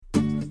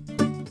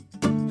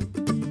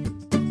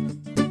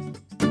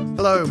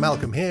Hello,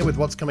 Malcolm here with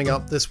what's coming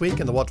up this week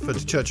in the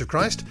Watford Church of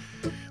Christ.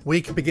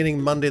 Week beginning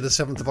Monday the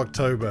 7th of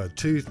October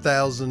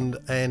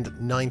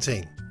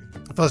 2019.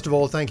 First of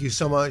all, thank you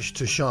so much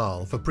to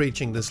Charles for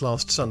preaching this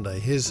last Sunday.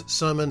 His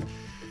sermon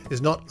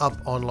is not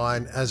up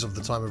online as of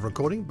the time of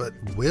recording, but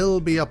will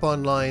be up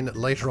online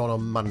later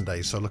on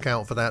Monday. So look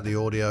out for that, the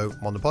audio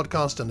on the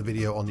podcast and the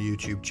video on the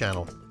YouTube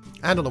channel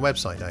and on the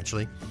website,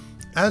 actually.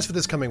 As for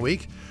this coming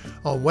week,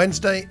 on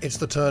Wednesday, it's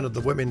the turn of the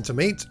women to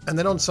meet, and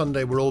then on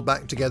Sunday, we're all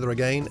back together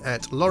again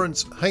at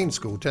Lawrence Haynes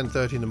School,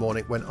 10:30 in the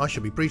morning, when I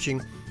shall be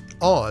preaching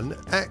on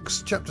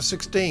Acts chapter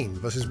 16,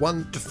 verses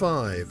 1 to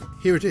 5.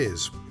 Here it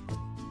is.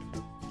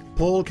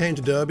 Paul came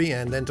to Derbe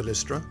and then to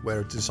Lystra, where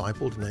a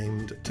disciple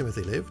named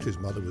Timothy lived, whose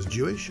mother was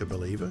Jewish, a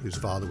believer, whose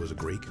father was a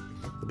Greek.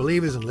 The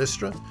believers in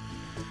Lystra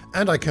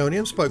and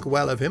Iconium spoke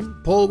well of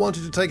him. Paul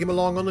wanted to take him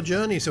along on the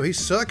journey, so he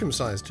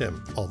circumcised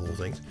him, of all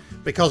things,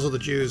 because of the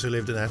Jews who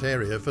lived in that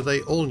area, for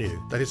they all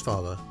knew that his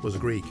father was a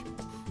Greek.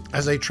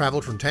 As they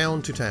travelled from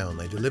town to town,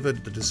 they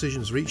delivered the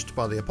decisions reached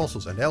by the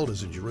apostles and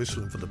elders in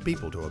Jerusalem for the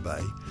people to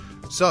obey.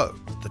 So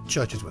the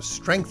churches were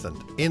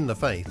strengthened in the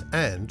faith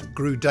and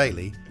grew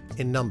daily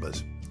in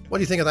numbers. What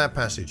do you think of that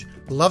passage?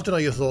 Love to know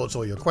your thoughts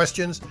or your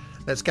questions.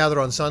 Let's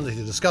gather on Sunday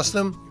to discuss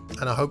them,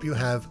 and I hope you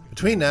have,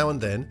 between now and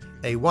then,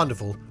 a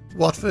wonderful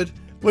Watford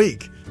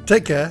week.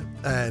 Take care,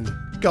 and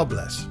God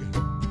bless.